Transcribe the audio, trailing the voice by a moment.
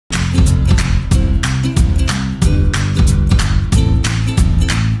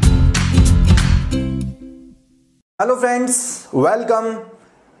Hello friends, welcome,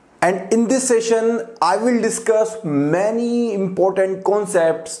 and in this session I will discuss many important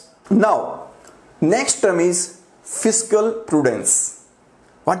concepts. Now, next term is fiscal prudence.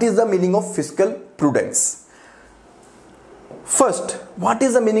 What is the meaning of fiscal prudence? First, what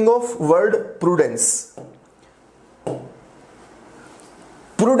is the meaning of word prudence?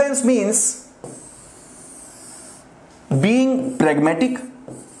 Prudence means being pragmatic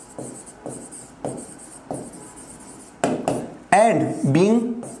and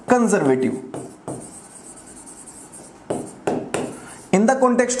being conservative. In the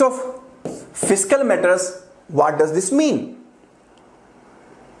context of fiscal matters, what does this mean?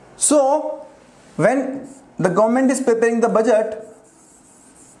 So, when the government is preparing the budget,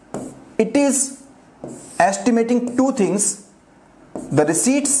 it is estimating two things: the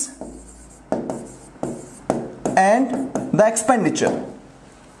receipts and the expenditure.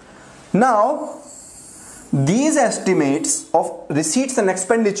 Now, these estimates of receipts and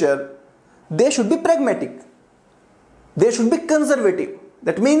expenditure, they should be pragmatic. They should be conservative.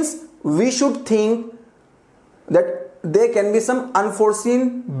 That means we should think that there can be some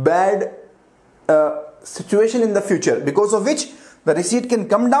unforeseen bad situation in the future, because of which the receipt can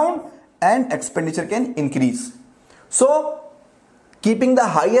come down and expenditure can increase. So, keeping the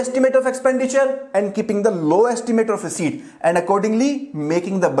high estimate of expenditure and keeping the low estimate of receipt, and accordingly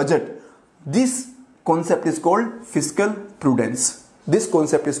making the budget. This concept is called fiscal prudence. This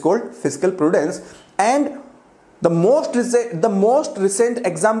concept is called fiscal prudence, and the most recent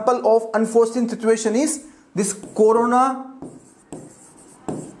example of unforeseen situation is this corona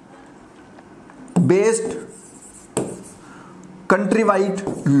based countrywide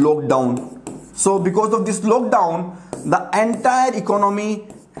lockdown. So because of this lockdown, the entire economy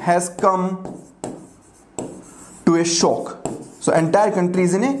has come to a shock. So entire country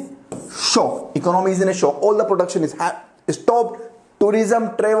is in a shock. Economy is in a shock. All the production is stopped.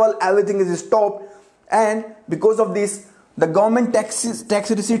 Tourism, travel, everything is stopped. And because of this, the government tax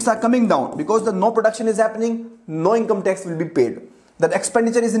receipts are coming down. Because the no production is happening, no income tax will be paid. The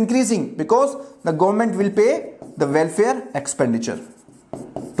expenditure is increasing because the government will pay the welfare expenditure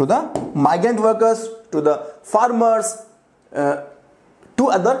to the migrant workers, to the farmers, to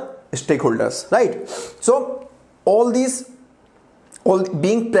other stakeholders, right? So all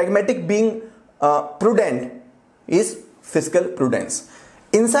being pragmatic, being prudent is fiscal prudence.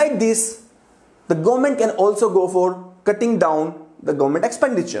 Inside this, the government can also go for cutting down the government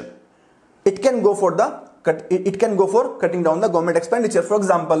expenditure. It can go for cutting down the government expenditure. For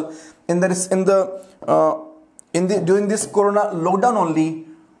example, during this corona lockdown only,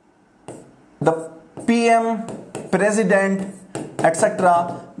 the PM, President,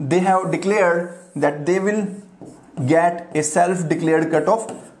 etc., they have declared that they will get a self-declared cut of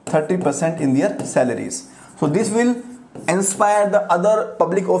 30% in their salaries. So this will inspire the other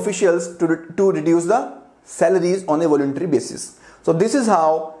public officials to reduce the salaries on a voluntary basis. So this is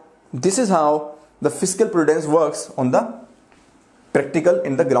how the fiscal prudence works on the practical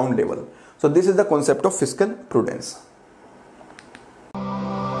in the ground level. So this is the concept of fiscal prudence.